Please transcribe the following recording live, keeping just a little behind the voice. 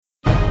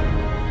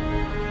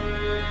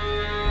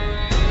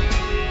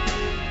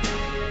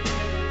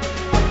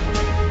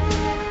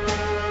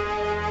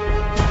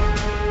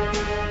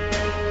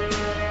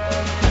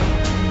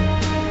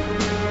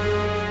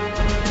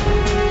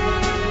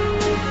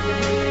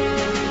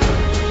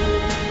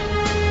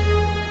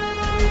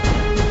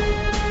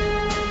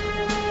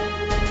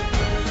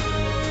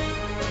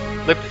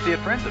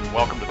friends, and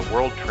welcome to The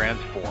World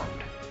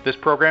Transformed. This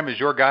program is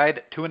your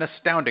guide to an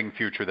astounding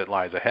future that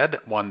lies ahead,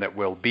 one that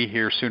will be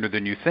here sooner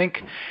than you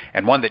think,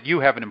 and one that you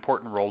have an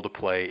important role to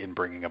play in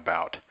bringing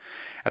about.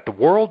 At The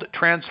World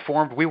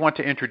Transformed, we want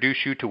to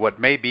introduce you to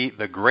what may be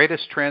the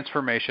greatest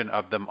transformation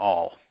of them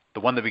all, the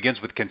one that begins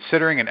with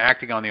considering and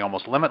acting on the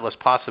almost limitless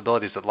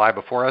possibilities that lie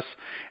before us,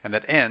 and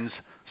that ends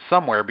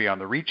somewhere beyond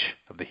the reach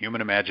of the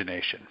human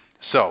imagination.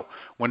 So,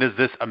 when does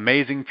this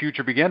amazing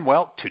future begin?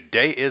 Well,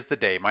 today is the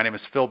day. My name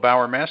is Phil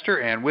Bauer-Master,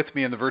 and with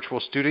me in the virtual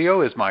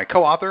studio is my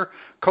co-author,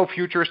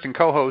 co-futurist, and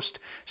co-host,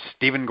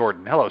 Stephen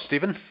Gordon. Hello,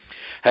 Stephen.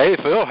 Hey,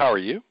 Phil. How are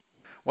you?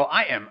 Well,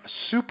 I am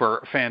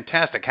super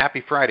fantastic.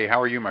 Happy Friday.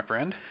 How are you, my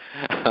friend?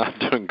 I'm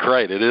doing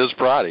great. It is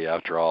Friday,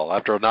 after all.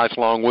 After a nice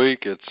long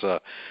week, it's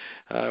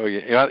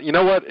you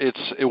know what?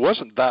 It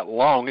wasn't that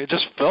long. It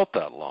just felt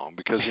that long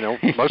because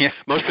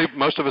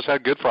most of us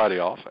had Good Friday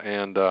off,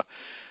 and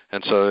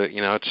so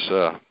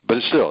but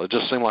it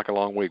just seemed like a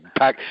long week.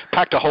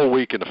 Packed a whole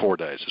week into 4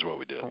 days is what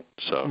we did.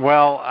 So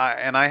well,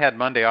 I had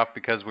Monday off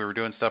because we were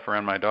doing stuff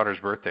around my daughter's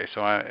birthday.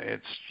 So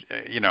I'm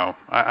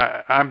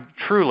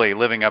truly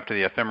living up to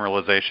the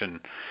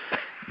ephemeralization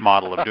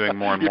model of doing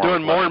more and more. You're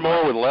doing more and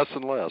more with less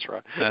and less,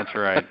 right? That's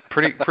right.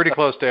 Pretty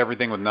close to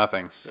everything with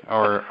nothing,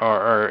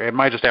 or it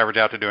might just average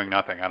out to doing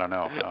nothing. I don't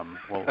know.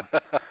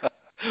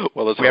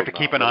 Well, we have to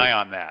keep an eye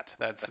on that.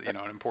 That's an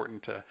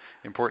important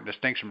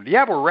distinction. But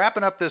yeah, we're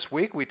wrapping up this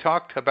week. We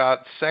talked about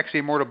sexy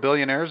immortal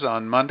billionaires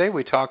on Monday.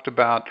 We talked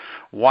about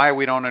why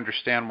we don't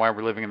understand why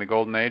we're living in the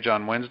golden age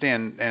on Wednesday,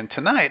 and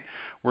tonight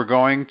we're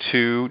going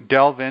to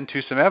delve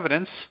into some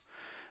evidence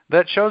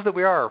that shows that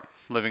we are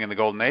living in the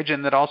golden age,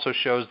 and that also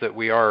shows that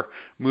we are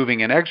moving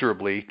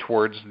inexorably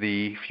towards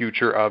the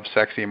future of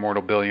sexy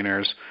immortal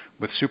billionaires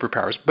with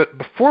superpowers. But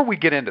before we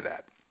get into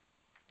that,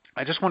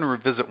 I just want to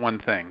revisit one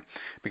thing,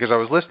 because I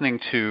was listening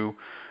to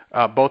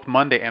both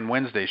Monday and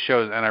Wednesday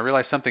shows, and I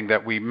realized something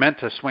that we meant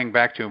to swing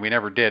back to and we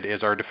never did,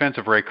 is our defense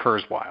of Ray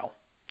Kurzweil.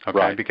 Okay,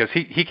 right. Because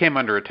he came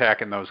under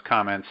attack in those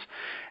comments,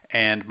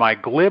 and my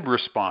glib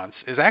response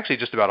is actually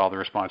just about all the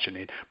response you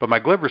need. But my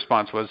glib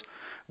response was,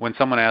 when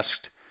someone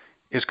asked,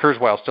 is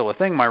Kurzweil still a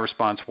thing? My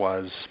response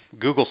was,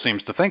 Google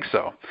seems to think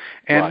so.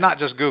 And right. Not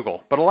just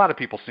Google, but a lot of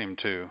people seem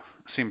to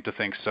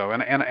think so.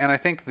 And I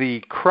think the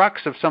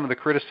crux of some of the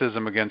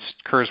criticism against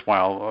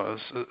Kurzweil was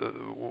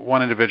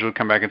one individual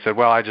come back and said,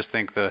 well, I just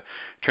think the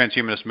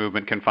transhumanist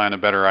movement can find a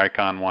better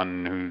icon,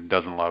 one who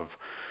doesn't love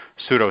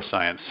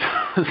pseudoscience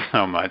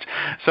so much.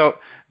 So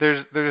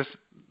there's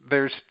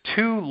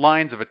two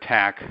lines of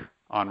attack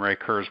on Ray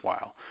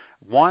Kurzweil.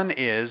 One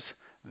is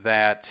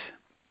that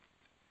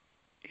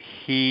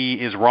he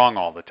is wrong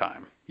all the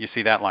time. You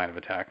see that line of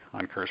attack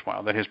on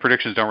Kurzweil, that his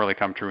predictions don't really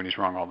come true and he's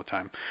wrong all the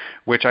time,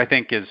 which I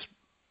think is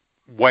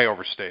way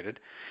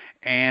overstated.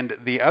 And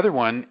the other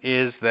one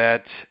is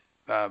that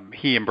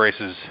he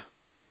embraces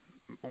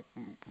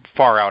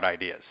far out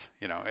ideas.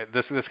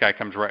 This guy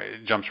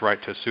jumps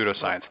right to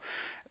pseudoscience.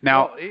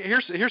 Now, well,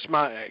 here's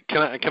my.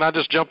 Can I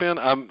just jump in?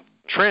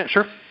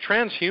 Sure.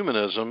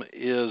 Transhumanism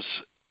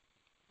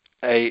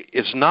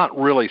it's not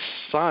really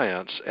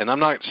science, and I'm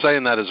not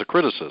saying that as a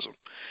criticism.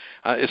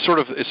 It's sort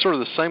of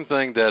the same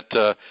thing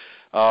that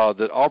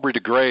Aubrey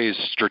de Grey's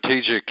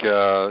strategic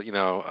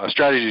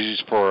strategies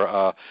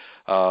for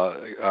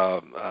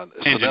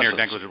engineered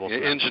negligible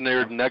senescence.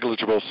 Engineered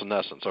negligible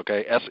senescence.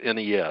 Okay,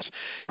 SNES.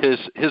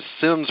 His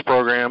SIMS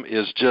program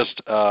is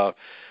just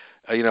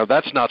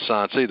that's not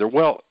science either.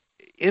 Well,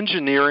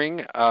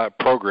 engineering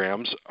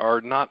programs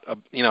are not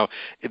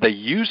they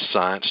use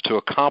science to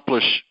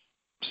accomplish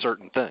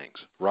certain things,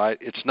 right?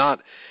 It's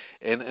not.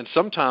 And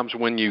sometimes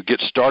when you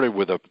get started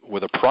with a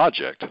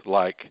project,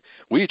 like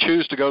we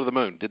choose to go to the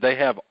moon, did they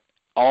have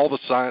all the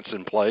science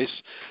in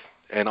place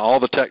and all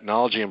the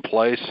technology in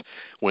place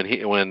when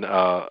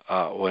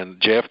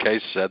JFK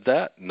said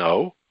that?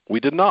 No, we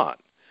did not.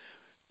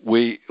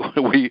 We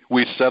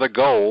set a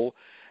goal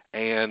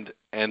and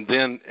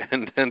then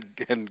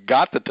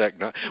got the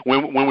technology.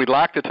 When we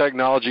lacked the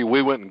technology,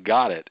 we went and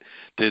got it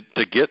to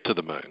get to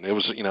the moon. It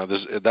was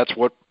that's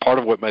what part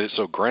of what made it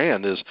so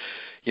grand is.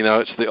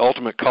 It's the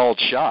ultimate called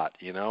shot.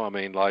 Babe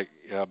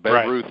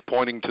right. Ruth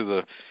pointing to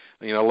the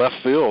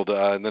left field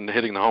and then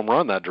hitting the home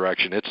run that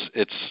direction.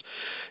 It's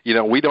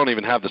we don't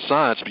even have the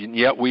science, but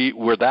yet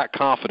we're that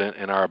confident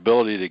in our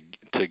ability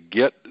to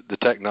get the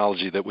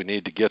technology that we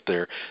need to get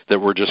there that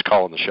we're just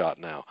calling the shot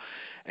now.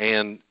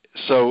 And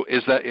so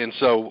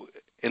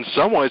in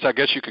some ways, I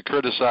guess you could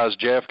criticize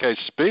JFK's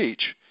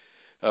speech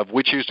of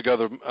we choose to go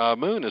to the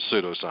moon as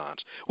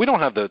pseudoscience. We don't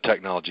have the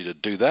technology to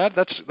do that.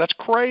 That's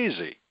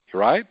crazy,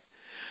 right?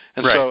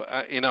 And right.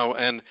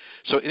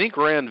 So any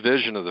grand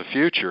vision of the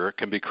future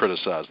can be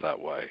criticized that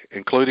way,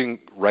 including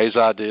Ray's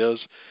ideas,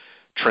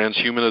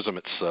 transhumanism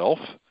itself,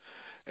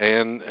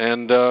 and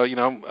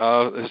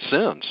his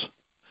sins.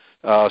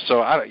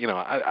 So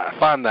I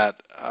find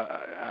that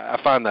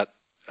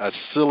a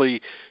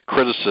silly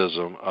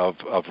criticism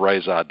of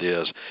Ray's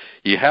ideas.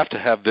 You have to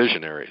have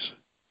visionaries.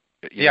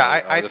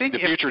 I think the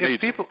future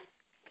needs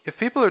if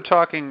people are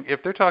talking,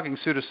 if they're talking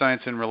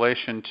pseudoscience in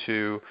relation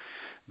to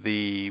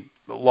the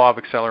law of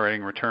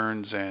accelerating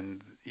returns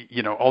and,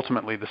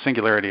 ultimately the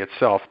singularity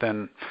itself,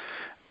 then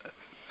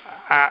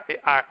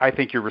I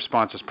think your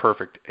response is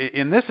perfect.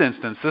 In this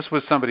instance, this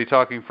was somebody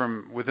talking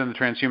from within the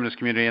transhumanist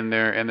community, and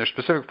their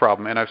specific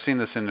problem, and I've seen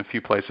this in a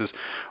few places,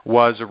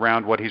 was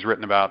around what he's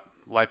written about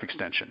life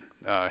extension,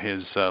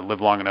 his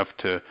live long enough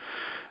to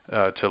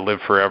live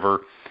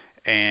forever,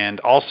 and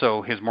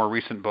also his more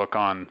recent book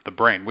on the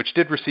brain, which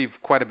did receive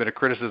quite a bit of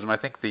criticism. I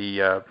think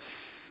the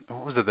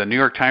New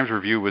York Times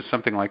review was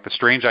something like the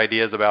strange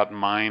ideas about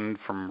mind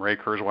from Ray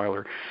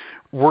Kurzweil,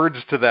 words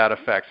to that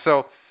effect.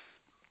 So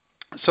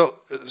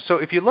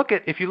if you look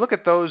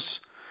at those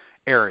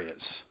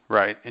areas,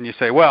 right, and you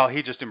say, well,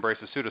 he just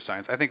embraces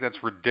pseudoscience, I think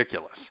that's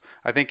ridiculous.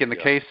 I think in the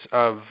case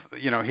of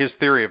his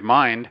theory of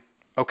mind,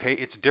 okay,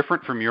 it's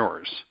different from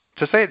yours.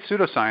 To say it's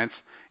pseudoscience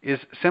is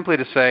simply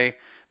to say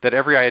that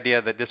every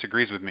idea that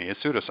disagrees with me is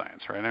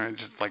pseudoscience, right? I mean,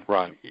 just like,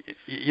 right.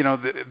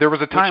 There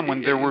was a time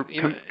when there were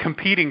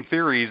competing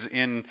theories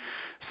in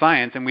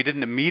science, and we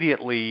didn't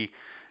immediately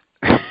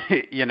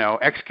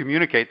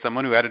excommunicate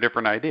someone who had a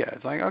different idea.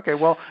 It's like, okay,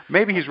 well,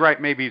 maybe he's right,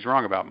 maybe he's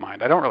wrong about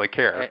mind. I don't really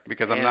care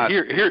because I'm not.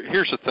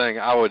 Here's the thing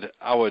I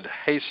would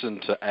hasten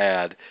to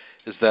add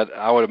is that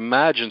I would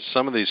imagine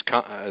some of these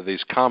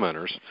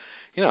commenters,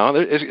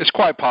 it's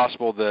quite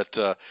possible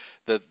that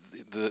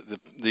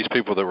these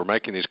people that were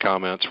making these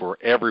comments were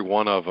every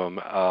one of them,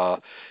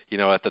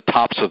 at the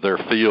tops of their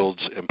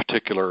fields in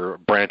particular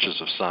branches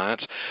of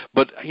science.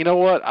 But you know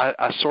what?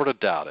 I sort of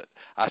doubt it.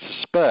 I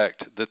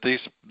suspect that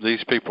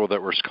these people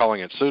that were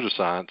calling it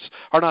pseudoscience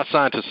are not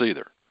scientists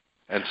either.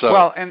 And so,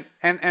 well, and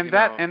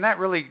that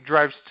really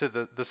drives to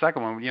the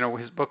second one.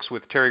 His books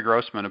with Terry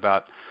Grossman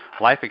about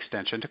life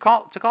extension. To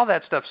call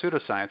that stuff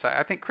pseudoscience,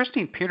 I think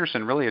Christine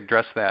Peterson really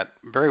addressed that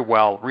very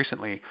well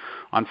recently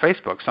on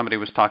Facebook. Somebody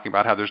was talking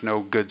about how there's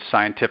no good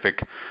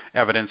scientific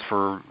evidence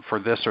for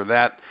this or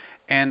that.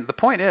 And the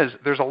point is,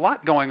 there's a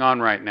lot going on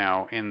right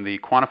now in the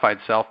quantified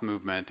self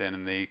movement and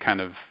in the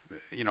kind of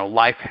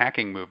life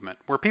hacking movement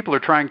where people are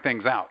trying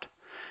things out.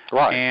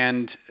 Right.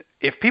 And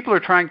if people are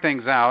trying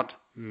things out,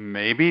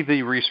 maybe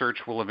the research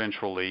will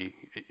eventually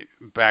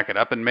back it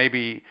up, and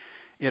maybe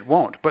it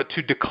won't. But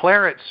to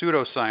declare it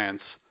pseudoscience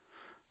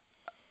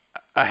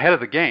ahead of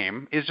the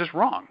game is just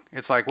wrong.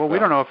 It's like, well, we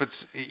don't know if it's,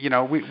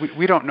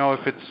 we don't know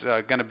if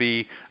it's going to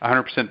be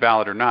 100%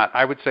 valid or not.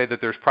 I would say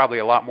that there's probably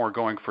a lot more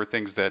going for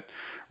things that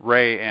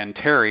Ray and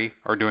Terry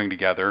are doing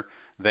together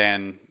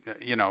than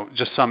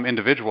just some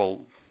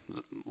individual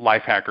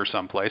life hacker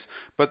someplace.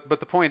 But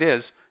the point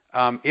is,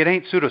 it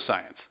ain't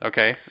pseudoscience,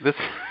 okay? This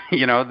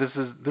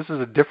is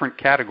a different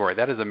category.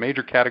 That is a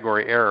major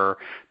category error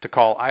to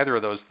call either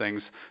of those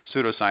things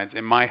pseudoscience,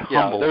 in my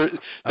humble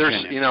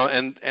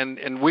opinion.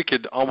 And we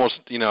could almost,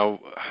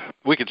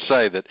 we could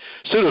say that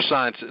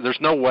pseudoscience.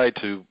 There's no way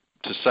to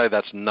say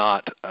that's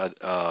not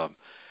a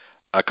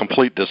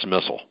complete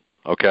dismissal,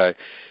 okay?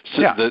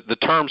 So the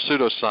term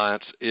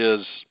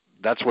pseudoscience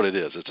that's what it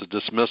is. It's a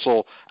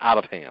dismissal out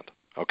of hand,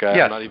 okay?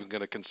 Yes. I'm not even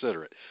going to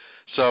consider it.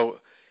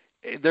 So.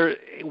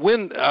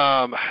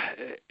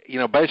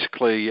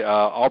 Basically,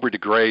 Aubrey de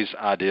Grey's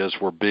ideas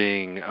were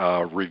being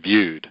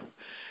reviewed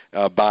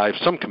by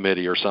some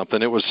committee or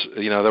something. It was,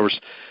 there was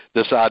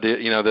this idea,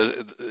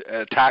 the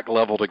attack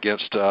leveled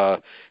against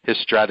his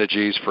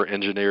strategies for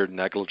engineered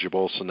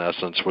negligible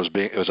senescence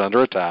was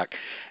under attack,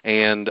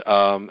 and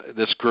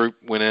this group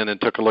went in and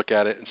took a look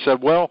at it and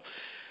said, well,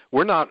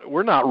 we're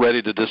not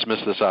ready to dismiss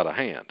this out of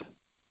hand.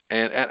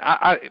 And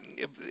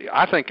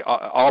I think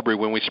Aubrey,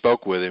 when we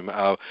spoke with him,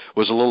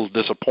 was a little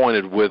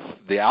disappointed with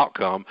the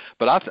outcome.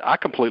 But I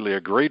completely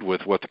agreed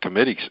with what the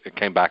committee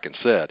came back and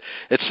said.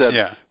 It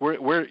said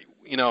we're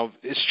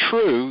it's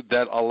true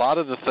that a lot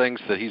of the things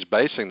that he's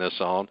basing this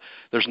on,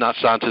 there's not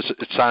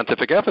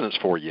scientific evidence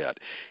for yet.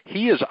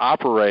 He is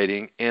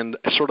operating in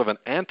sort of an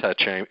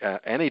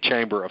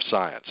antechamber of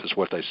science, is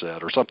what they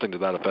said, or something to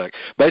that effect.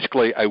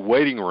 Basically, a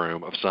waiting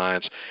room of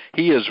science.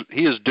 He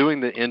is doing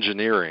the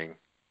engineering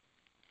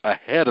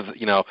ahead of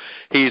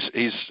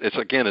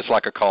it's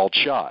like a called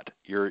shot.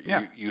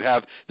 You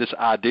have this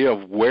idea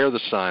of where the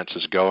science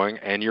is going,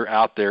 and you're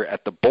out there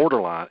at the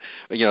borderline,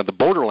 the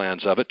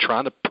borderlands of it,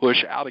 trying to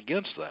push out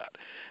against that.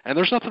 And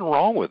there's nothing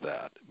wrong with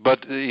that.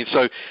 But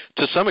so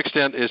to some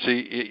extent, is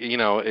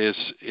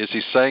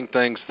he saying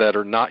things that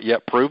are not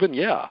yet proven?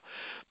 Yeah,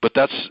 but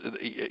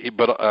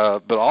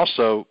but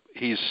also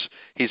he's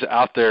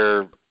out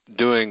there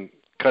doing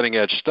cutting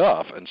edge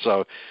stuff, and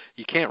so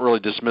you can't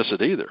really dismiss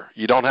it either.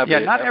 You don't have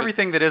not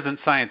everything that isn't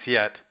science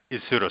yet is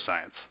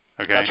pseudoscience.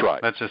 Okay, that's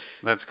right.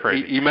 That's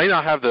crazy. You may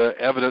not have the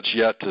evidence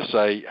yet to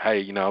say,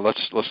 hey,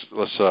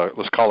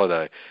 let's call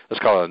it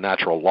a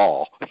natural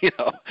law,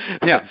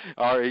 Yeah.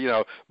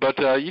 Or but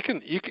you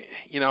can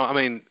I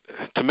mean,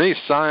 to me,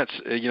 science,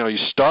 you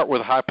start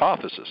with a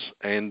hypothesis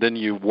and then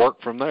you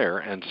work from there,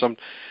 and so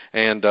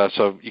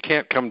you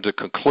can't come to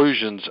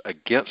conclusions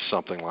against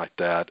something like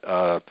that.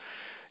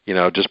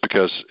 Just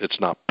because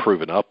it's not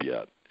proven up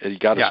yet. You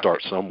got to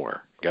start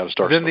somewhere.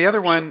 Then the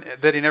other one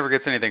that he never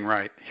gets anything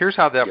right. Here's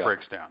how that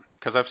breaks down,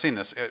 because I've seen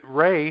this.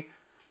 Ray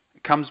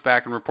comes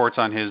back and reports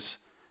on his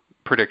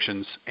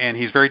predictions, and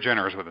he's very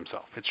generous with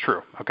himself. It's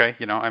true, okay?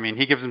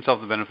 He gives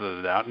himself the benefit of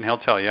the doubt, and he'll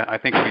tell you. I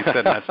think we said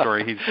in that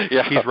story he's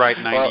right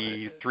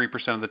 93%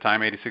 of the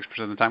time, 86%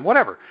 of the time,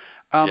 whatever.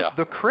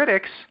 The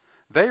critics,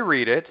 they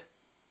read it,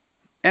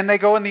 and they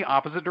go in the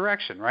opposite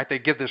direction, right? They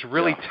give this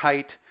really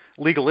tight,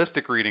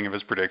 legalistic reading of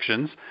his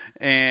predictions,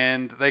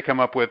 and they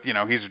come up with,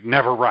 he's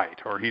never right,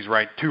 or he's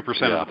right 2% of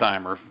the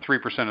time, or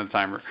 3% of the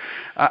time.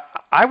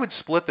 I would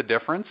split the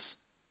difference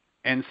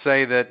and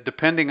say that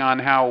depending on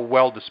how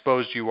well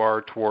disposed you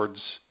are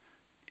towards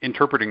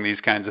interpreting these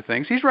kinds of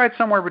things, he's right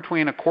somewhere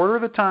between a quarter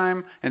of the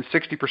time and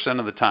 60%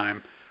 of the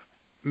time,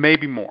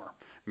 maybe more.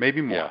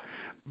 Yeah.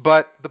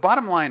 But the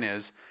bottom line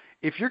is,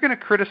 if you're going to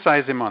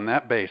criticize him on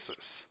that basis,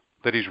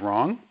 that he's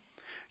wrong,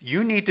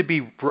 you need to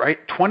be right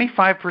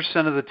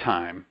 25% of the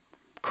time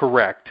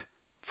correct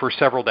for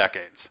several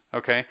decades.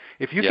 Okay?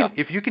 If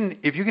you can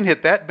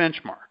hit that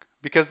benchmark,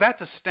 because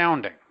that's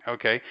astounding.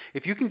 Okay?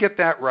 If you can get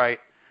that right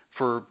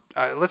for,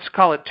 let's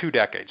call it 2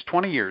 decades,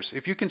 20 years,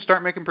 if you can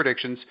start making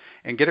predictions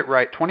and get it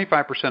right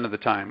 25% of the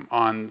time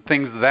on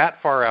things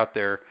that far out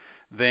there,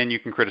 then you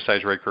can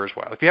criticize Ray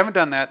Kurzweil. If you haven't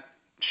done that,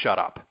 shut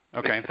up.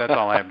 Okay, that's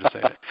all I have to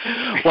say.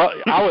 Well,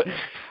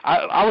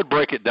 I would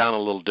break it down a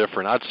little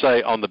different. I'd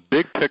say on the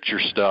big picture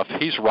stuff,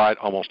 he's right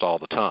almost all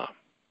the time.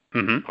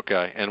 Mm-hmm.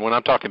 Okay, and when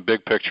I'm talking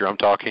big picture, I'm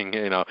talking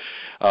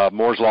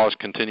Moore's law is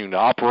continuing to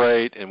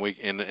operate, and we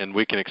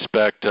can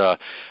expect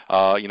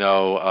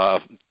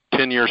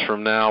 10 years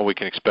from now, we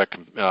can expect,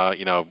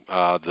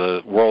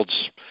 the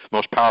world's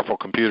most powerful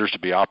computers to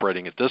be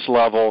operating at this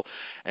level,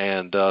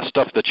 and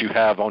stuff that you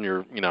have on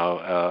your,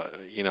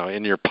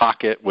 in your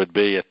pocket would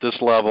be at this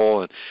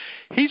level. And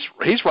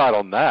he's right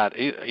on that.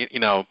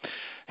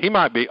 He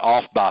might be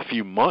off by a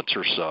few months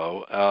or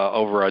so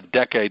over a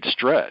decade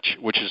stretch,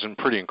 which is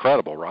pretty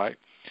incredible, right?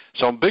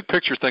 So on big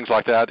picture things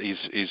like that, he's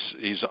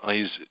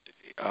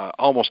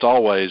almost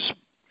always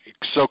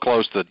so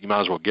close that you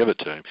might as well give it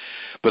to him.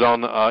 But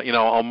on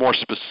on more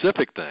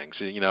specific things,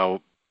 we're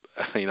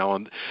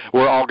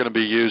all going to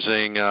be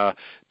using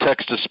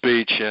text to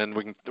speech, and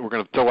we're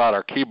going to throw out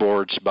our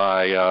keyboards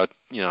by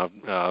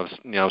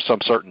some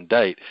certain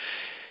date.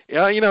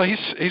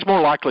 He's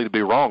more likely to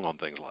be wrong on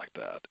things like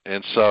that.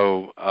 And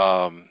so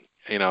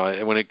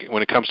when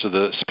it comes to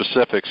the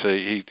specifics,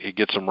 he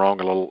gets them wrong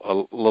a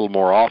little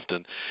more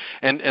often,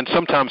 and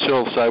sometimes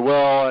he'll say,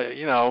 well,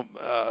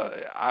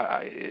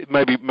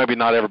 maybe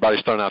not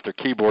everybody's thrown out their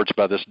keyboards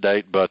by this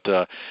date, but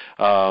there's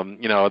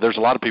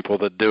a lot of people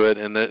that do it,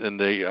 and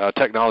the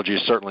technology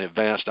is certainly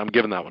advanced. I'm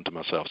giving that one to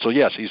myself. So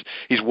yes,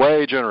 he's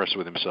way generous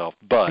with himself,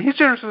 but he's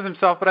generous with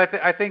himself. But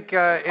I think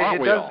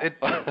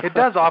it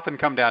does often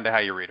come down to how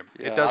you read him.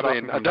 Yeah, it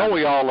does. Don't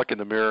we all look in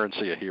the mirror and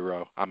see a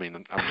hero? I mean,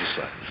 I'm just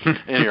saying.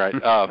 Anyway.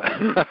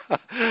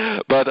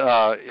 But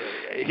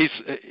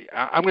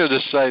I'm going to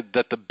just say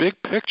that the big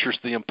picture is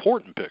the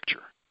important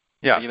picture.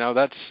 Yeah.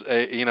 That's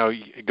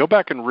go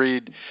back and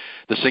read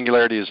The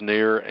Singularity is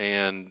Near,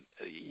 and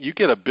you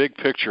get a big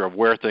picture of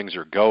where things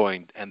are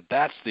going, and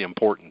that's the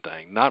important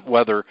thing. Not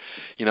whether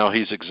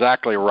he's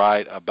exactly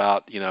right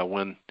about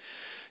when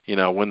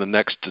the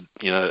next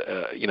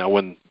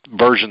when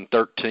version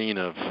 13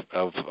 of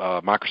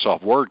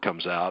Microsoft Word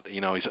comes out,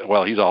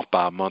 he's off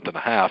by a month and a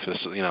half.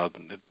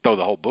 Throw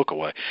the whole book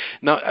away.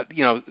 No,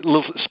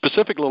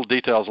 specific little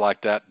details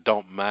like that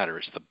don't matter.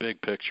 It's the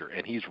big picture,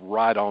 and he's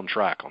right on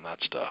track on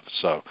that stuff.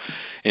 So,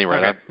 anyway,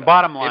 okay.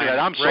 Bottom line,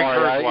 I'm Ray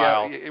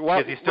sorry.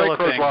 Is he still a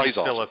thing? He's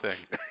still a thing.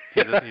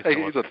 He's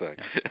a thing.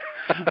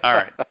 Yeah. All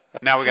right.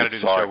 Now we got to do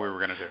the show we were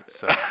going to do.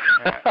 So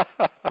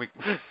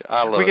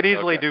we could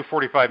easily do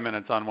 45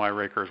 minutes on why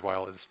Ray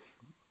Kurzweil is.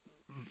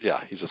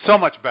 Yeah, he's so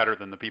much better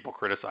than the people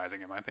criticizing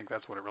him. I think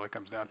that's what it really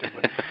comes down to.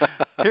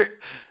 But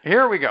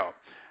here we go.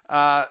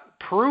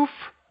 Proof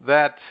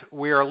that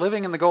we are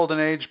living in the golden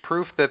age.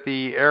 Proof that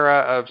the era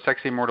of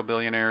sexy mortal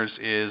billionaires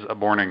is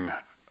aborting.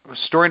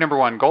 Story number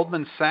 1,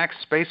 Goldman Sachs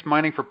space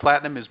mining for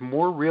platinum is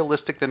more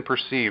realistic than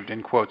perceived,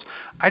 in quotes.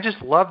 I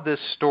just love this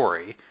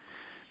story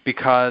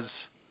because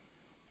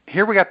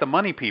here we got the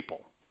money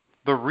people,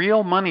 the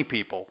real money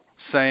people,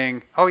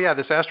 saying, oh yeah,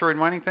 this asteroid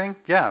mining thing,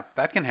 yeah,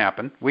 that can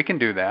happen. We can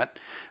do that.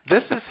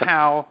 This is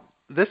how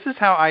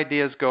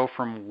ideas go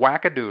from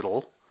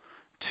wackadoodle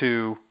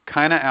to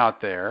kind of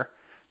out there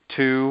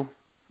to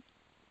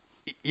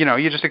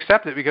you just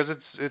accept it because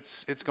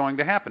it's going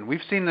to happen.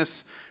 We've seen this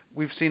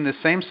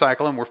same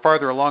cycle, and we're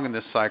farther along in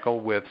this cycle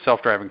with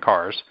self-driving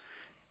cars.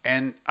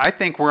 And I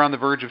think we're on the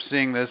verge of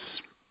seeing this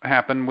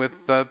happen with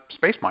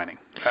space mining.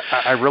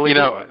 I really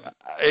do.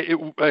 It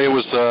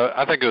was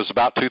I think it was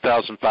about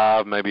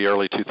 2005, maybe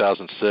early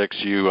 2006.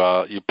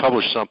 You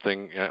published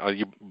something,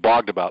 you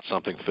blogged about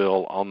something,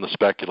 Phil, on the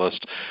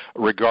Speculist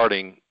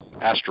regarding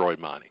asteroid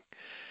mining.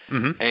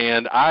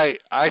 And I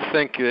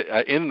think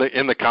in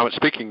the comments,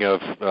 speaking of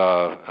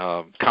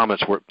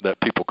comments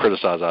that people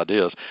criticize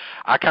ideas,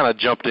 I kind of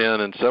jumped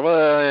in and said,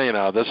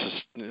 well, this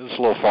is a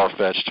little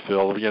far-fetched,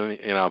 Phil.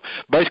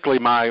 Basically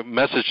my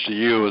message to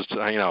you is,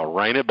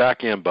 rein it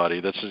back in,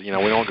 buddy. This is, we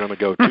don't going to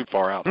go too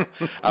far out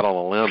on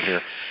a limb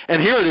here.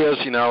 And here it is,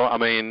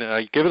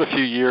 give it a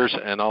few years,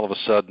 and all of a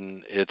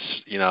sudden it's,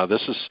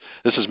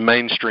 this is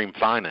mainstream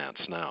finance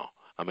now.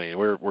 I mean,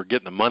 we're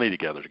getting the money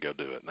together to go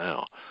do it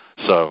now.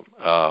 So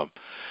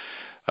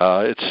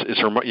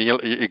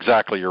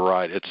exactly, you're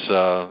right.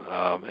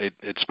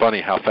 It's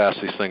funny how fast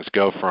these things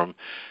go from,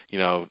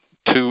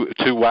 too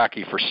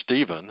wacky for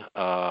Stephen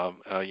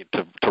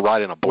to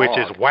write in a blog, which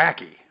is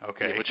wacky.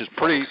 Okay, which is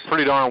pretty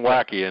darn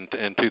wacky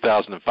in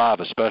 2005,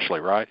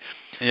 especially, right?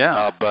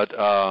 Yeah.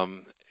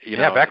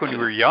 Back when you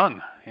were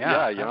young.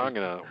 Young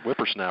and a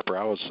whippersnapper.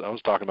 I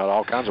was talking about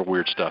all kinds of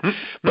weird stuff,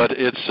 but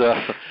it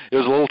was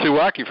a little too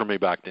wacky for me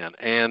back then,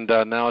 and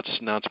now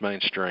it's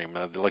mainstream.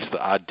 At least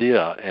the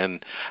idea,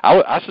 and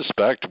I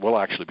suspect we'll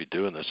actually be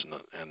doing this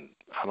in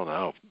I don't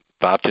know,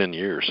 5-10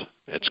 years.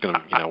 It's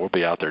gonna, we'll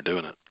be out there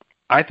doing it.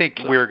 I think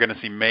we're going to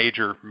see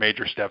major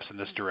steps in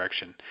this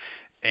direction,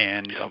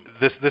 and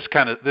this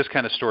kind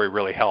of story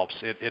really helps.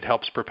 It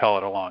helps propel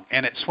it along,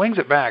 and it swings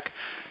it back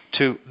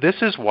to, this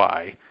is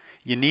why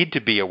you need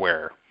to be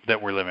aware that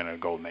we're living in a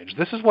golden age.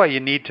 This is why you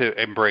need to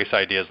embrace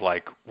ideas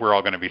like we're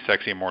all going to be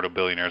sexy, immortal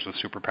billionaires with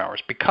superpowers,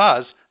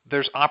 because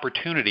there's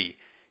opportunity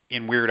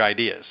in weird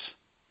ideas.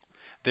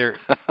 There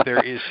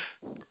is,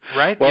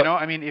 right? Well,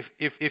 if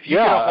you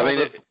get a hold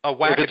of a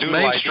wackadoodle if it's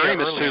mainstream,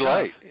 idea it's too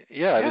late.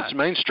 If it's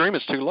mainstream,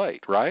 it's too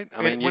late, right?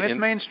 When it's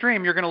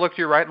mainstream, you're going to look to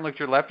your right and look to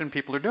your left, and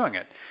people are doing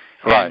it,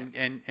 right?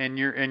 And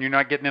you're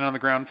not getting in on the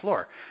ground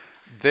floor.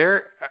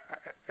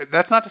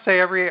 That's not to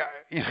say every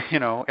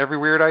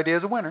weird idea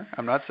is a winner.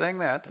 I'm not saying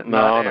that.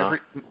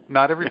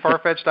 Not every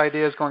far-fetched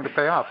idea is going to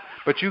pay off.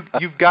 But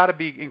you've got to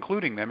be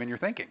including them in your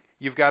thinking.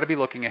 You've got to be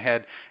looking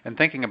ahead and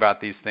thinking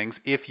about these things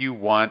if you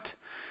want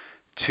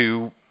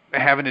to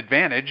have an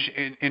advantage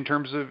in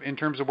terms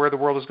of where the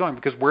world is going.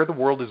 Because where the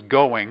world is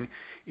going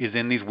is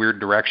in these weird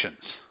directions.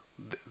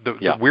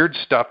 The weird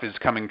stuff is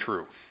coming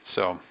true.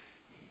 So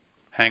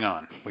hang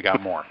on, we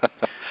got more.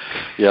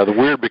 The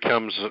weird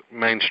becomes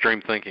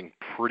mainstream thinking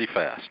pretty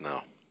fast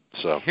now.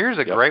 So here's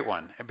a great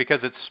one, because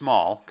it's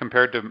small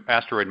compared to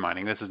asteroid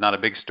mining. This is not a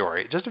big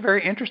story, just a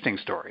very interesting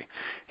story.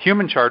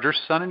 HumanCharger,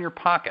 sun in your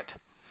pocket.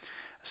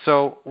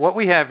 So what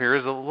we have here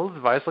is a little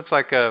device,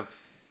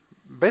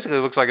 basically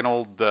looks like an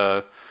old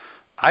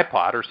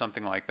iPod or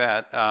something like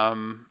that.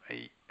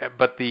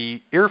 But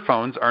the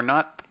earphones are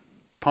not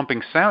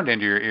pumping sound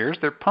into your ears;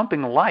 they're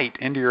pumping light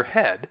into your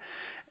head.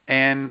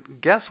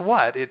 And guess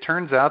what? It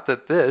turns out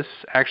that this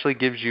actually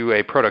gives you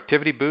a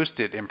productivity boost.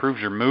 It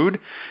improves your mood.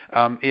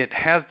 It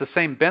has the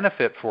same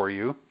benefit for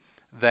you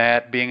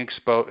that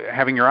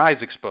having your eyes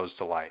exposed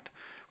to light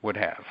would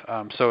have.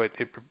 So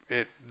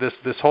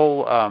this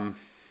whole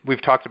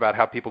we've talked about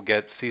how people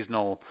get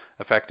seasonal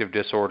affective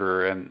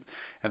disorder and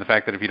the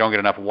fact that if you don't get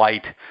enough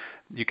light,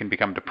 you can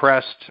become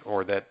depressed,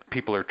 or that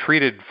people are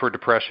treated for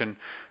depression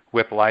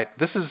with light.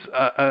 This is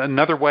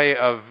another way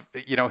of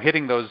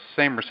hitting those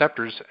same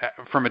receptors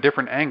from a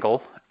different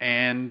angle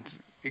and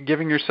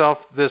giving yourself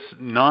this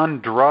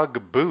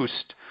non-drug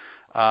boost,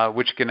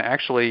 which can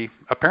actually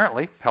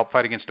apparently help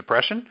fight against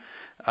depression.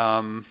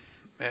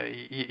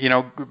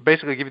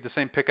 Basically give you the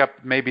same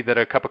pickup maybe that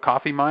a cup of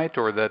coffee might,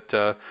 or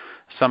that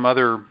some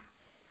other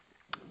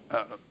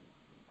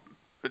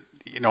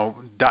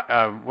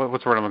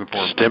what's the word I'm looking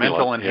for? Stimulant,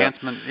 mental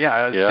enhancement,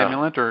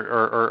 stimulant,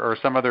 or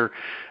some other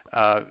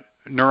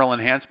neural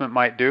enhancement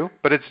might do.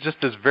 But it's just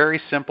this very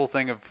simple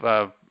thing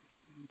of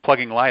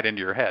plugging light into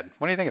your head.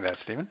 What do you think of that,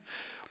 Stephen?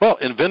 Well,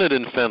 invented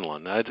in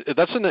Finland.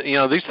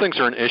 These things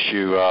are an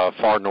issue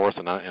far north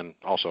and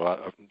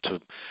also to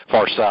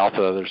far south.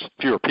 There's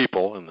fewer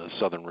people in the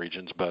southern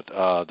regions, but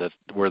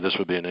where this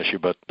would be an issue.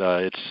 But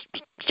it's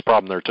a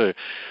problem there too.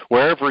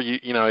 Wherever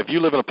if you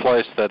live in a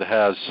place that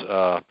has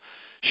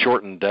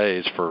shortened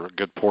days for a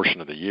good portion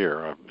of the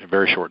year,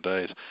 very short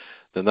days,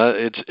 then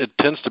it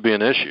tends to be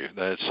an issue.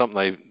 It's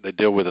something they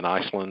deal with in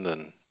Iceland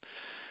and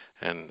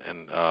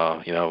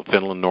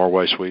Finland,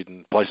 Norway,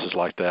 Sweden, places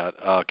like that,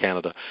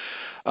 Canada.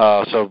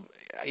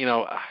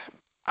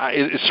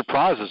 It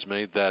surprises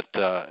me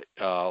that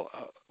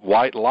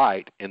white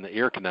light in the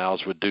ear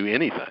canals would do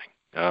anything,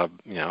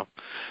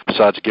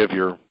 besides give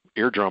your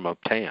eardrum a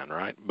tan,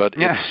 right? But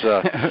it's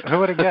who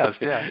would have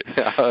guessed? Yeah,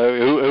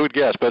 who would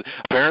guess? But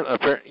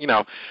apparently,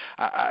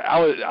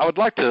 I would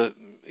like to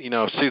see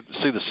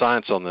the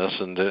science on this,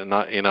 and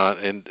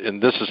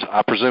this is,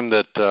 I presume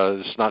that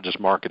it's not just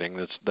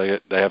marketing. They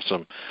have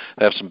some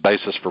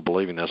basis for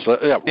believing this.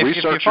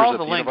 If you follow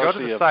the link, go to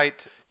the site.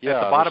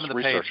 At the bottom of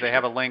the page, they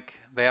have a link.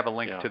 They have a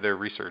link to their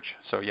research.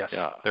 So yes,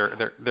 there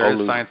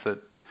is science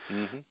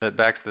that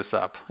backs this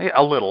up.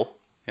 A little,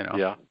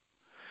 Yeah.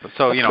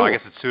 So, cool. I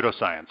guess it's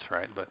pseudoscience,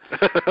 right? But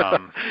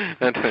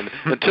and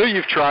until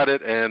you've tried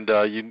it and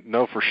you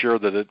know for sure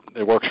that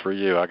it works for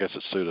you, I guess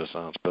it's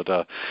pseudoscience.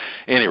 But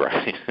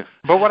anyway.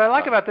 But what I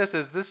like about this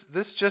is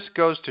this just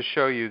goes to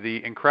show you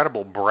the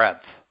incredible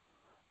breadth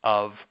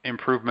of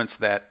improvements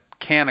that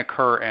can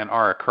occur and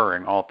are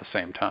occurring all at the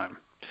same time.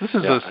 This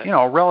is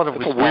a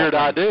relatively it's a weird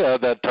idea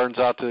that turns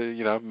out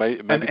to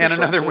maybe and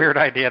another weird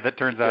idea that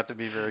turns out to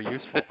be very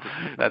useful.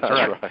 That's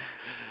right.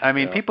 I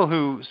mean, people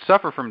who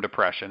suffer from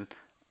depression,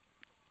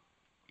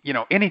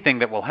 anything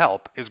that will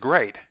help is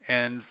great,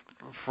 and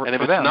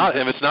if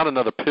it's not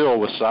another pill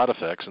with side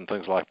effects and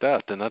things like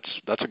that, then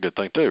that's a good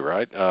thing too,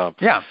 right?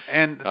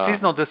 And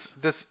seasonal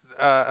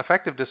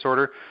affective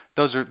disorder,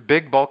 those are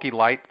big, bulky,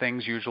 light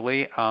things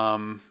usually.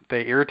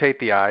 They irritate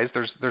the eyes.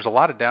 There's a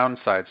lot of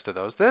downsides to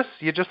those.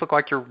 You just look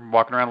like you're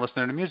walking around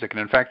listening to music, and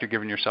in fact, you're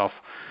giving yourself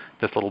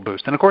this little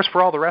boost. And of course,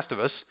 for all the rest of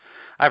us,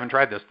 I haven't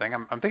tried this thing.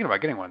 I'm thinking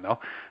about getting one though.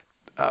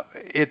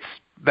 It's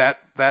that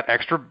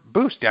extra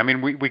boost. I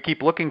mean, we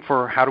keep looking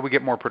for how do we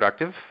get more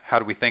productive? How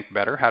do we think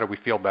better? How do we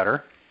feel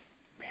better?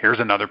 Here's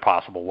another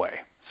possible way.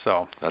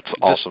 So that's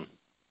awesome.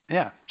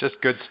 Just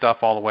good stuff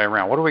all the way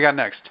around. What do we got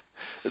next?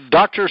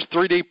 Doctors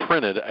 3D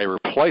printed a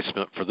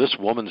replacement for this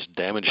woman's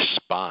damaged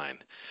spine.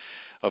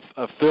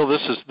 Phil,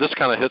 this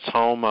kind of hits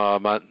home.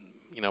 My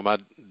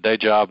day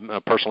job,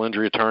 personal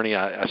injury attorney.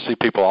 I see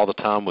people all the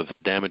time with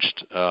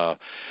damaged.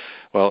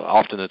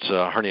 Often it's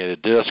a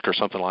herniated disc or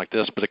something like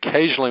this, but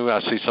occasionally I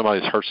see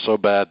somebody that's hurt so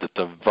bad that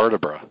the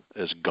vertebra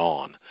is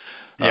gone.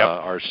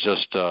 Or it's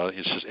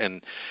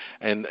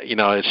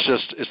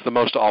the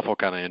most awful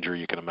kind of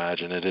injury you can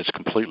imagine. It is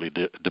completely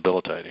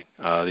debilitating.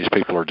 These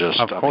people are just,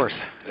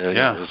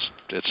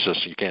 it's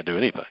just you can't do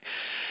anything.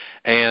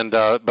 And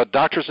but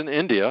doctors in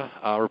India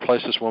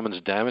replaced this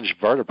woman's damaged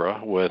vertebra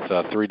with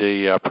a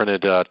 3D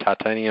printed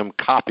titanium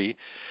copy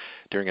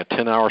during a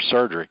 10-hour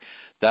surgery.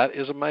 That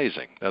is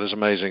amazing. So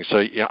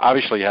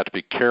obviously you have to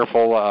be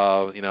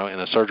careful, in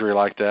a surgery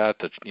like that,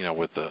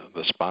 with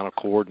the spinal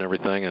cord and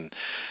everything. And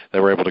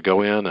they were able to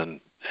go in and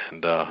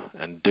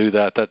do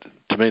that. That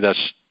to me, that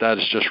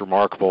is just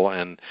remarkable.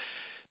 And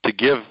to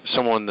give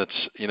someone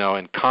that's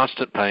in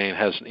constant pain,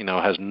 has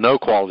no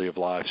quality of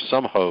life,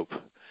 some hope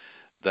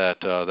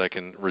that they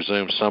can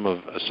resume some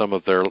of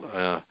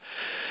the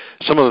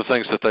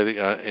things that they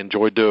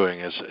enjoy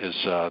doing is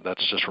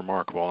that's just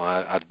remarkable.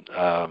 And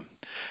I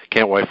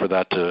can't wait for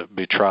that to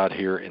be tried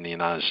here in the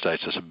United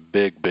States. It's a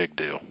big, big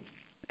deal.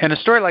 And a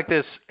story like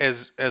this, as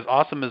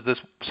awesome as this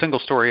single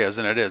story is,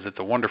 and it's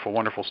a wonderful,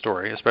 wonderful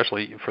story,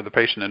 especially for the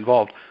patient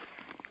involved.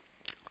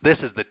 This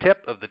is the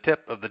tip of the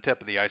tip of the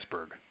tip of the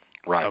iceberg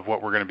of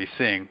what we're going to be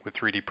seeing with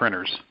 3D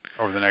printers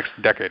over the next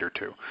decade or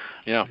two.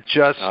 Yeah,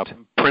 just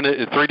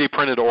 3D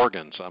printed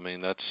organs. I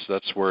mean, that's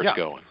where it's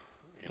going.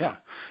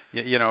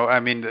 I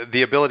mean,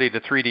 the ability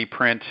to 3D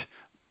print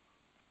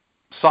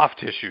soft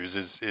tissues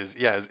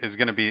is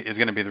going to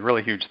be the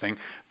really huge thing.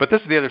 But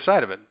this is the other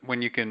side of it.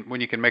 When you can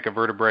make a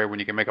vertebrae, when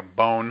you can make a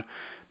bone,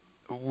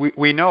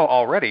 we know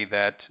already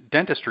that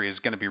dentistry is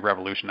going to be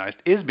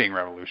being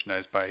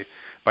revolutionized by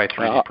 3D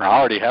printing. I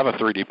already have a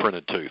 3D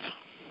printed tooth.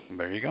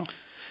 There you go.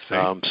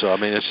 So I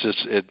mean, it's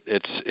just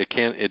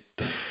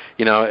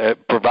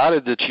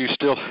provided that you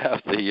still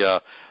have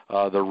the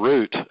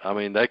root. I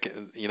mean, they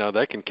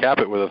can cap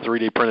it with a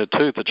 3D printed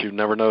tooth that you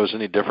never know is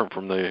any different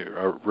from the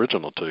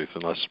original tooth,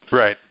 unless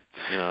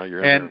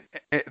you're. And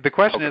the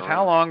question is,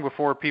 how long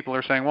before people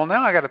are saying, "Well,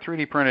 now I got a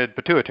 3D printed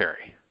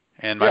pituitary,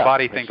 and my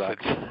body thinks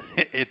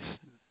it's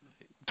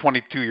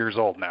 22 years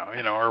old now,"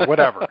 or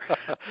whatever.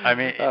 I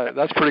mean,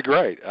 that's pretty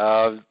great.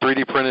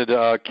 3D printed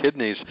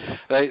kidneys.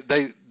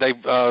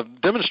 They've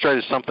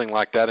demonstrated something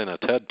like that in a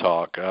TED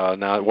Talk.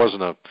 Now it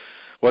wasn't a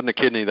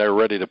kidney they were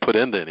ready to put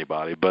into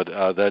anybody, but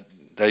that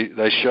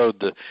they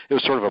showed it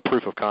was sort of a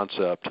proof of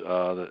concept.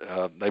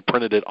 They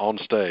printed it on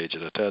stage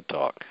at a TED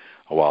Talk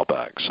a while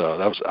back.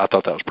 So I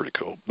thought that was pretty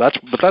cool. But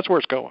that's where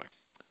it's going.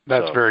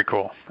 That's very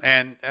cool.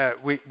 And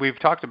we've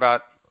talked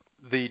about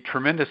the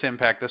tremendous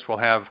impact this will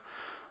have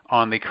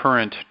on the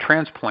current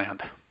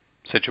transplant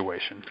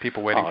situation.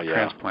 People waiting for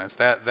transplants.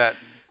 That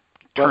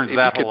turns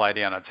that whole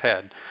idea on its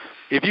head.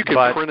 If you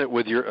can print it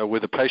with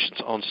the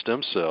patient's own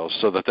stem cells,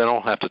 so that they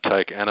don't have to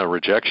take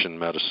anti-rejection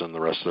medicine the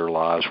rest of their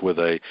lives with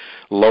a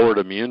lowered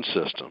immune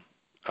system,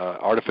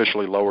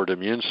 artificially lowered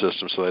immune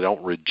system, so they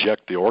don't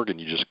reject the organ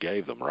you just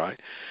gave them, right?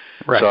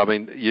 Right. So I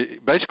mean,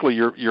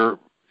 you're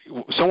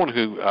someone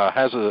who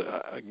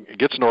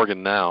gets an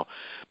organ now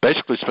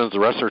basically spends the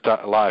rest of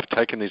their life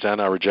taking these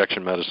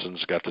anti-rejection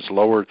medicines, got this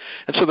lowered,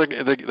 and so they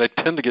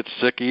tend to get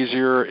sick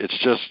easier.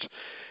 It's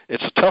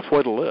a tough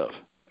way to live.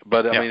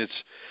 But I mean,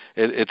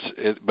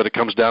 but it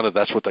comes down to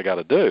that's what they got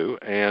to do.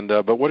 And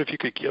but what if you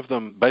could give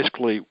them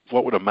basically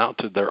what would amount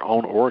to their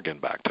own organ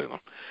back to them?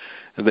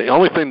 And the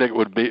only thing that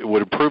would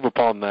improve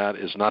upon that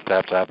is not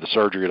to have the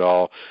surgery at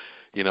all.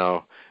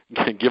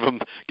 Give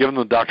them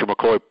the Dr.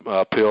 McCoy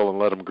pill and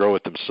let them grow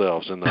it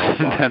themselves in their own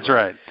body. That's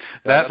right.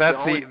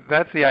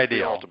 That's the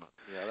ideal.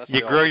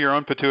 you grow your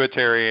own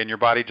pituitary and your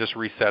body just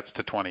resets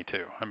to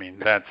 22. I mean,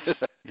 that's,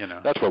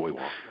 That's what we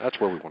want. That's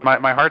where we want.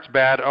 My heart's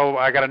bad. Oh,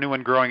 I got a new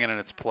one growing in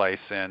its place,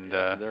 and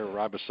they're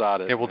right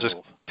beside it. It will just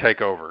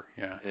take over.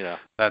 Yeah. Yeah.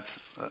 That's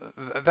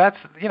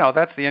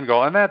the end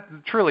goal, and that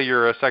truly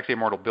you're a sexy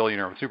immortal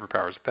billionaire with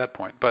superpowers at that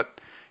point. But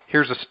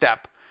here's a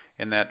step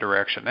in that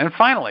direction. And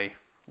finally,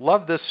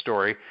 love this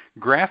story.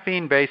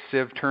 Graphene-based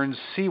sieve turns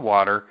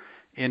seawater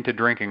into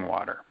drinking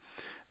water.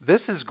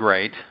 This is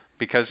great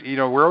because,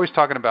 we're always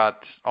talking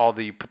about all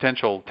the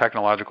potential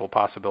technological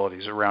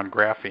possibilities around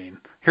graphene.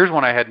 Here's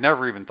one I had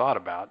never even thought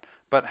about.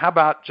 But how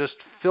about just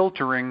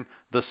filtering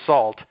the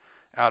salt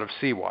out of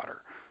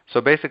seawater?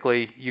 So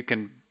basically, you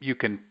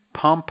can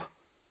pump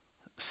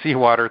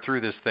seawater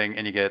through this thing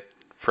and you get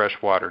fresh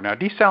water. Now,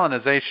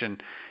 desalination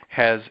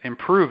has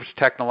improved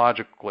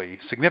technologically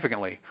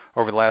significantly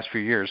over the last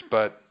few years,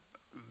 but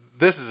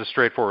this is as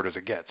straightforward as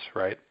it gets,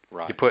 right?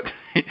 Right.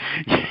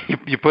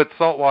 You put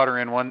salt water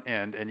in one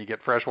end and you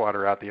get fresh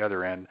water out the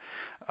other end.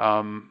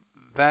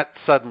 That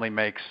suddenly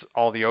makes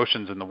all the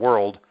oceans in the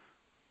world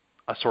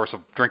a source of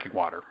drinking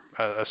water,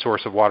 a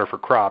source of water for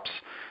crops,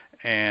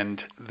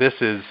 and this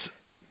is.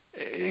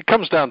 It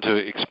comes down to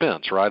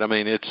expense, right? I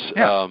mean, it's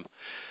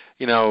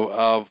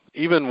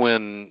even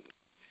when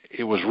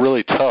it was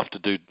really tough to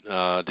do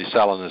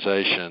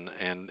desalination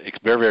and it's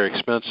very, very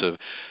expensive.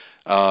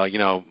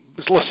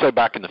 Let's say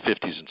back in the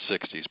 50s and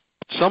 60s.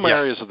 Some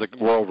areas of the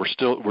world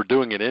were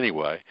doing it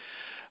anyway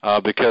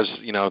because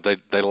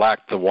they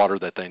lacked the water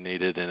that they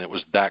needed, and it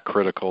was that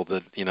critical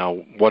that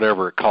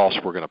whatever it costs,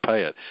 we're going to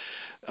pay it.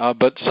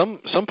 But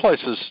some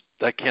places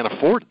they can't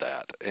afford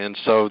that, and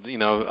so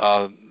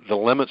the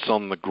limits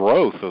on the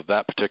growth of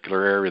that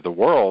particular area of the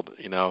world,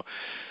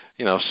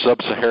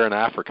 sub-Saharan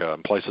Africa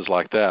and places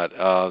like that,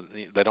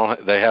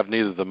 they have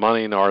neither the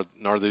money nor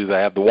do they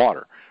have the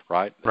water,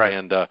 right? Right.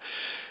 And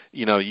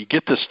you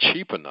get this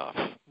cheap enough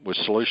with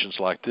solutions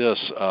like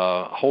this,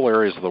 whole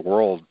areas of the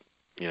world,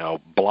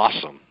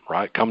 blossom,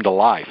 right? Come to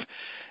life,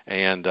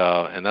 and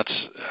this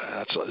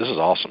is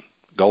awesome.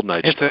 Golden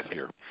age stuff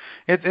here.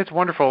 It's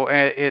wonderful.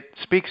 It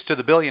speaks to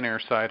the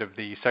billionaire side of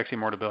the sexy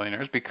immortal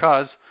billionaires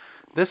because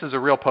this is a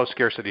real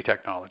post-scarcity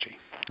technology,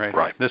 right?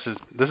 Right. This is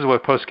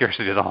what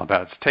post-scarcity is all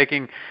about. It's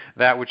taking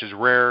that which is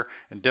rare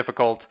and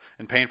difficult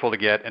and painful to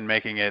get and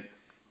making it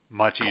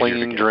much easier to get.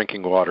 Clean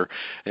drinking water,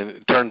 and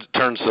it turns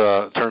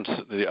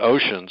the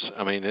oceans.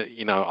 I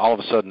mean, all of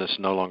a sudden it's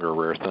no longer a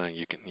rare thing.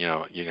 You can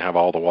have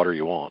all the water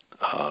you want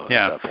at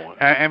that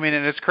point. I mean,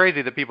 and it's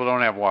crazy that people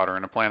don't have water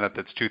in a planet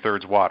that's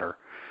 2/3 water.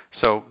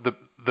 So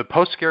the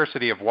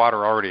post-scarcity of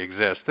water already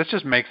exists. This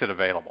just makes it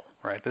available,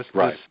 right? This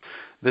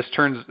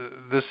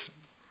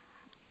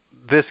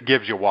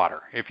gives you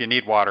water. If you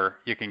need water,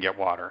 you can get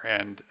water.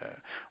 And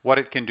what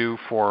it can do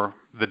for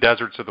the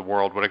deserts of the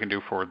world, what it can do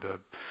for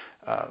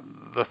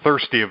the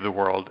thirsty of the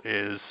world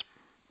is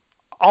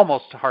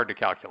almost hard to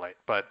calculate,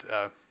 but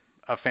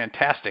a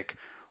fantastic,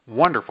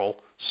 wonderful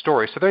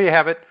story. So there you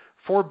have it,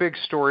 4 big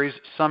stories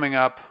summing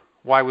up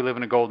why we live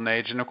in a golden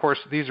age. And, of course,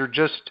 these are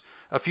just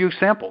a few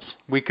samples.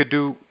 We could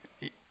do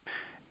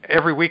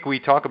every week. We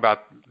talk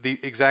about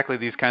exactly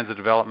these kinds of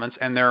developments,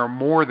 and there are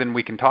more than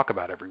we can talk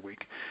about every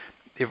week.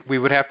 If we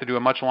would have to do a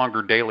much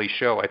longer daily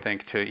show, I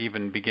think, to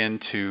even begin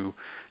to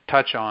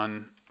touch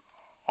on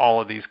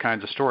all of these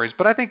kinds of stories.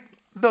 But I think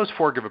those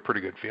 4 give a pretty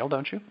good feel,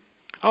 don't you?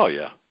 Oh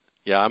yeah.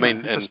 I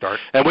mean, and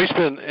we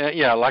spend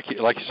like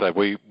you said,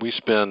 we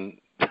spend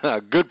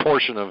a good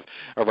portion of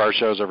our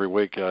shows every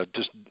week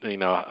just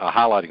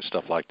highlighting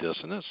stuff like this,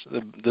 and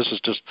this is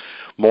just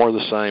more of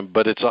the same.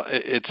 But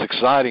it's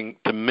exciting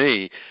to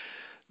me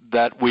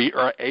that we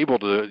are able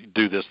to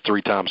do this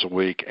 3 times a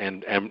week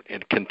and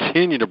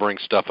continue to bring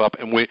stuff up,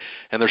 and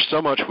there's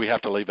so much we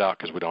have to leave out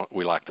because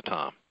we lack the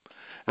time.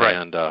 Right.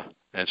 And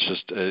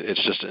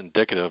it's just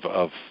indicative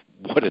of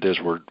what it is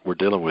we're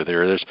dealing with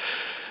here. There's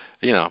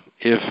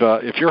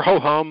if you're ho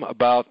hum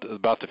about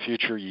the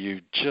future,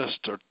 you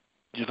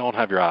don't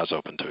have your eyes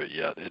open to it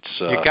yet.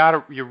 It's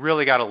you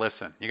really gotta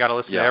listen. You gotta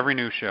listen to every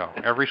new show,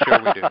 every show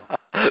we do.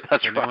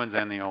 That's the right. new ones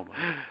and the old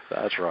ones.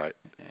 That's right.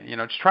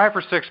 Just try it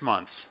for 6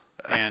 months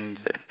and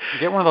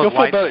get one of those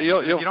lights. If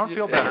you don't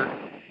feel better,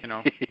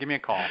 give me a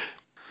call.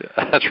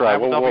 That's right.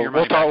 We'll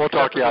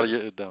talk you out of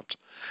your dumps.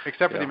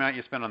 Except for the amount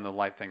you spend on the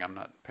light thing, I'm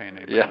not paying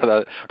any.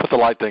 Put the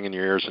light thing in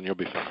your ears and you'll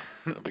be fine.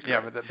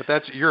 But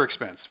that's your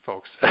expense,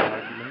 folks.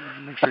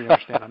 Make sure you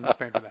understand. I'm not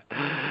paying for that.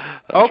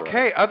 That's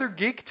okay, right. Other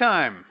Geek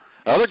Time.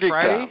 Other Geek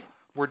Friday. Time.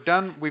 We're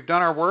done. We've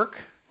done our work.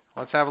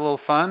 Let's have a little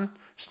fun.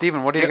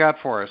 Stephen, what do you got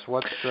for us?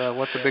 What's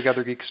the big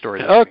Other Geek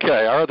story?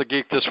 Okay, our Other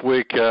Geek this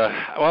week.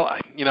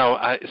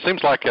 It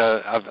seems like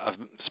I've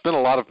spent a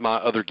lot of my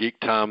Other Geek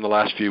time the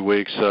last few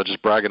weeks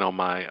just bragging on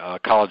my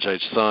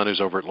college-age son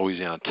who's over at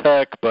Louisiana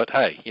Tech. But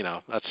hey,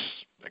 that's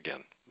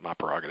again my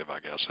prerogative,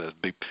 I guess.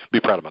 Be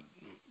proud of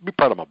be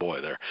proud of my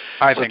boy there.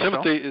 I think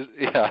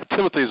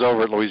Timothy's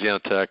over at Louisiana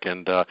Tech,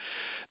 and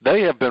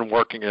they have been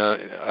working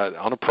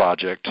on a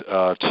project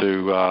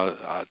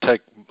to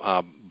take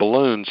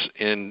balloons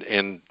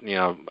in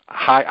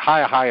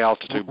high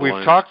altitude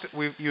balloons.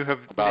 You have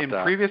in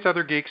previous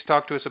Other Geeks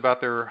talked to us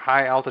about their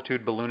high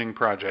altitude ballooning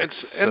projects,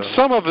 and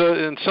some of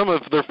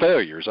their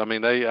failures. I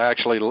mean, they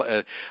actually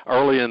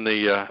early in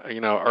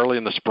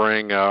the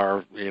spring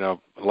or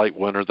late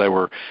winter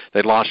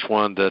they launched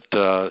one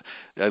that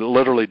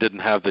literally didn't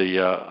have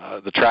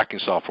the tracking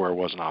software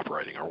wasn't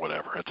operating or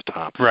whatever at the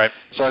time. Right.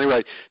 So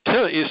anyway,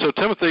 so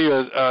Timothy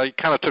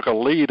kind of took a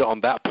lead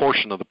on that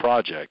portion of the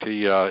project.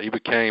 He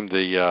became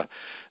the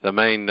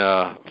main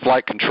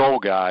flight control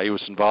guy. He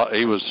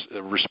was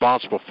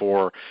responsible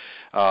for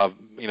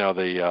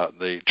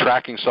the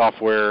tracking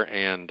software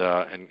and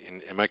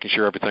making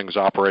sure everything was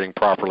operating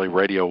properly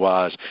radio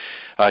wise.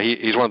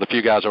 He's one of the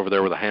few guys over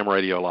there with a ham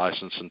radio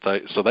license, and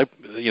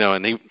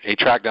he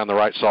tracked down the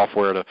right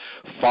software to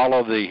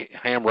follow the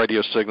ham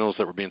radio signals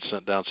that were being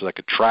sent down so they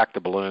could track the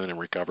balloon and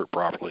recover it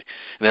properly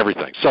and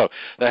everything. So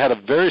they had a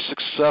very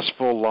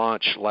successful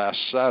launch last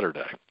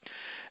Saturday.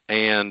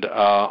 And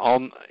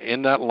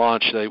in that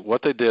launch,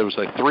 what they did was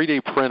they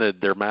 3D printed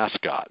their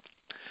mascot,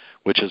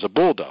 which is a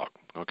bulldog.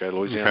 Okay,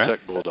 Louisiana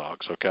Tech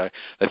Bulldogs. Okay,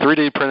 they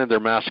 3D printed their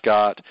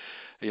mascot.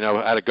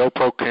 Had a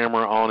GoPro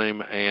camera on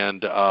him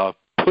and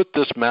put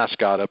this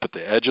mascot up at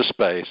the edge of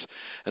space,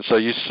 and so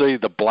you see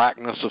the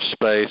blackness of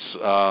space,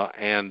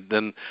 and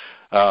then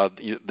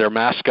their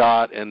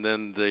mascot, and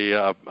then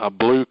the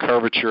blue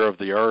curvature of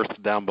the Earth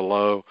down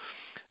below.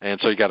 And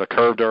so you got a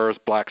curved Earth,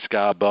 black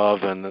sky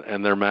above,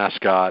 and their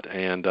mascot,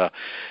 and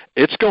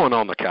it's going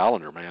on the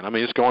calendar, man. I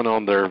mean, it's going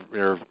on their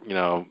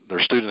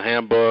student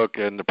handbook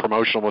and the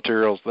promotional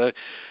materials.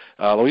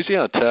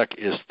 Louisiana Tech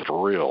is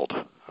thrilled.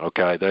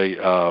 Okay, they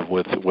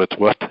with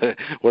what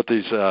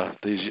these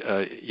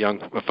young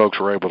folks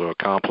were able to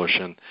accomplish,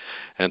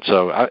 and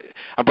so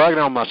I'm bragging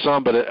on my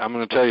son, but I'm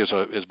going to tell you,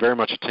 it's very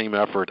much a team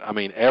effort. I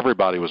mean,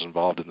 everybody was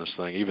involved in this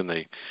thing, even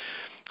the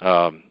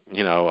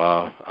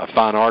a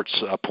fine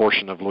arts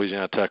portion of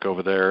Louisiana Tech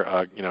over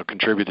there,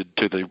 contributed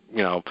to the,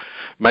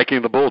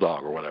 making the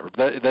bulldog or whatever.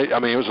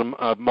 It was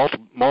a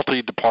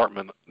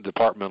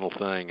multi-departmental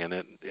thing,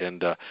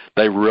 and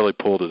they really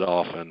pulled it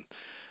off, and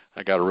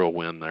I got a real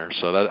win there.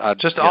 So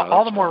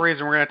all the more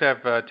reason we're going to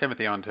have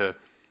Timothy on to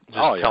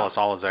tell us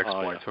all his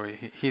exploits. So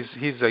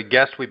he's a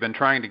guest we've been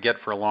trying to get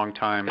for a long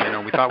time.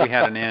 We thought we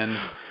had an in.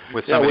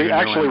 We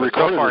actually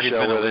recorded the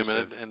show with him,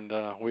 and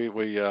we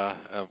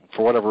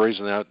for whatever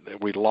reason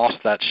we lost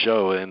that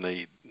show in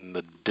the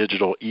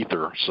digital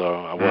ether. So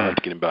I will have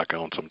to get him back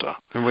on sometime.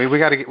 We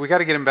got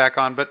to get him back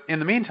on. But in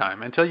the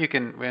meantime, until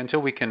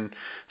we can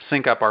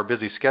sync up our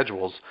busy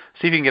schedules,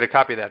 see if you can get a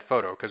copy of that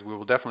photo, because we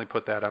will definitely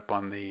put that up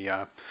on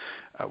the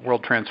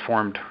World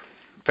Transformed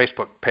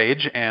Facebook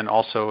page and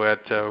also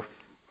at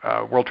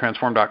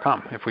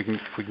worldtransformed.com. If we can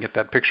get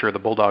that picture of the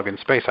bulldog in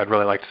space, I'd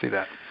really like to see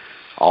that.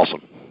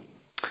 Awesome.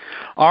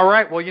 All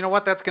right. Well, you know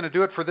what? That's going to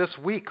do it for this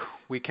week.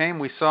 We came,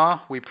 we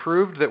saw, we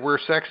proved that we're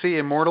sexy,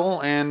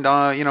 immortal, and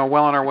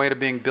well on our way to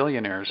being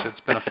billionaires.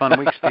 It's been a fun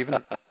week,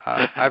 Stephen.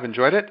 I've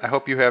enjoyed it. I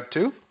hope you have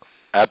too.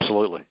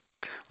 Absolutely.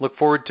 Look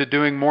forward to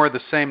doing more of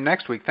the same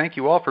next week. Thank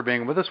you all for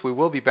being with us. We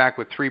will be back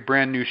with 3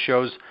 brand new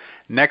shows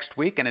next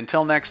week, and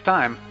until next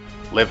time,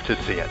 live to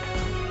see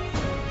it.